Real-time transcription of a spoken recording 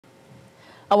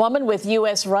A woman with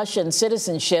U.S. Russian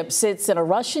citizenship sits in a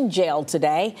Russian jail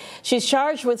today. She's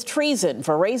charged with treason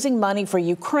for raising money for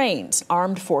Ukraine's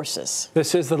armed forces.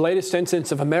 This is the latest instance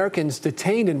of Americans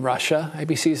detained in Russia.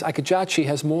 ABC's Ika Jachi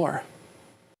has more.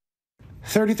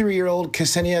 33-year-old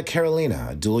Ksenia Karolina,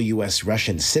 a dual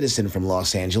U.S.-Russian citizen from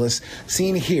Los Angeles,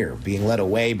 seen here being led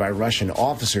away by Russian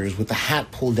officers with the hat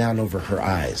pulled down over her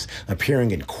eyes, appearing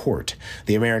in court.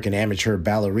 The American amateur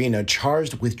ballerina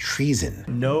charged with treason.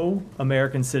 No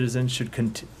American citizen should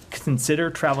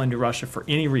consider traveling to Russia for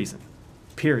any reason,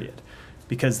 period,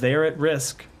 because they are at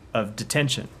risk of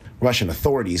detention. Russian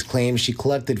authorities claim she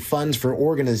collected funds for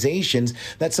organizations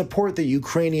that support the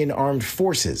Ukrainian armed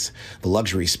forces. The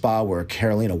luxury spa where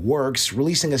Karolina works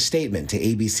releasing a statement to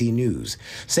ABC News,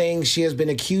 saying she has been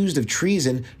accused of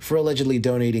treason for allegedly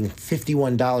donating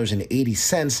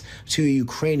 $51.80 to a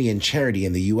Ukrainian charity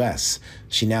in the U.S.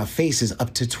 She now faces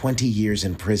up to 20 years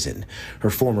in prison.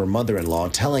 Her former mother-in-law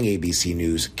telling ABC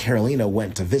News Karolina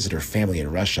went to visit her family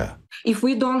in Russia. If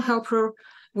we don't help her,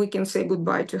 we can say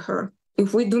goodbye to her.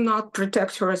 If we do not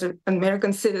protect her as an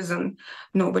American citizen,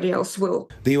 nobody else will.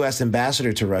 The U.S.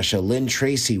 ambassador to Russia, Lynn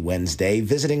Tracy, Wednesday,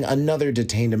 visiting another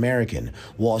detained American,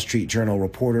 Wall Street Journal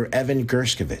reporter Evan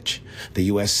Gershkovich. The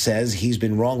U.S. says he's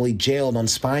been wrongly jailed on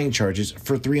spying charges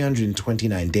for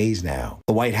 329 days now.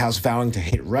 The White House vowing to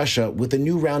hit Russia with a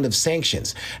new round of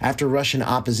sanctions after Russian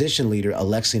opposition leader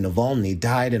Alexei Navalny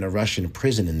died in a Russian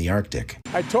prison in the Arctic.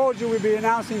 I told you we'd be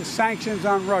announcing sanctions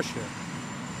on Russia.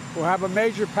 We'll have a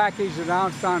major package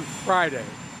announced on Friday.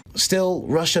 Still,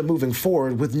 Russia moving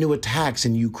forward with new attacks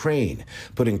in Ukraine,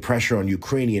 putting pressure on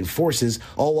Ukrainian forces,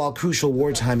 all while crucial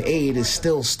wartime aid is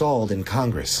still stalled in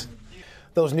Congress.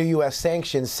 Those new U.S.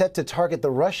 sanctions set to target the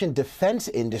Russian defense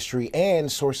industry and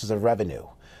sources of revenue.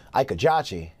 Ika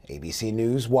Jachi, ABC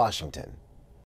News, Washington.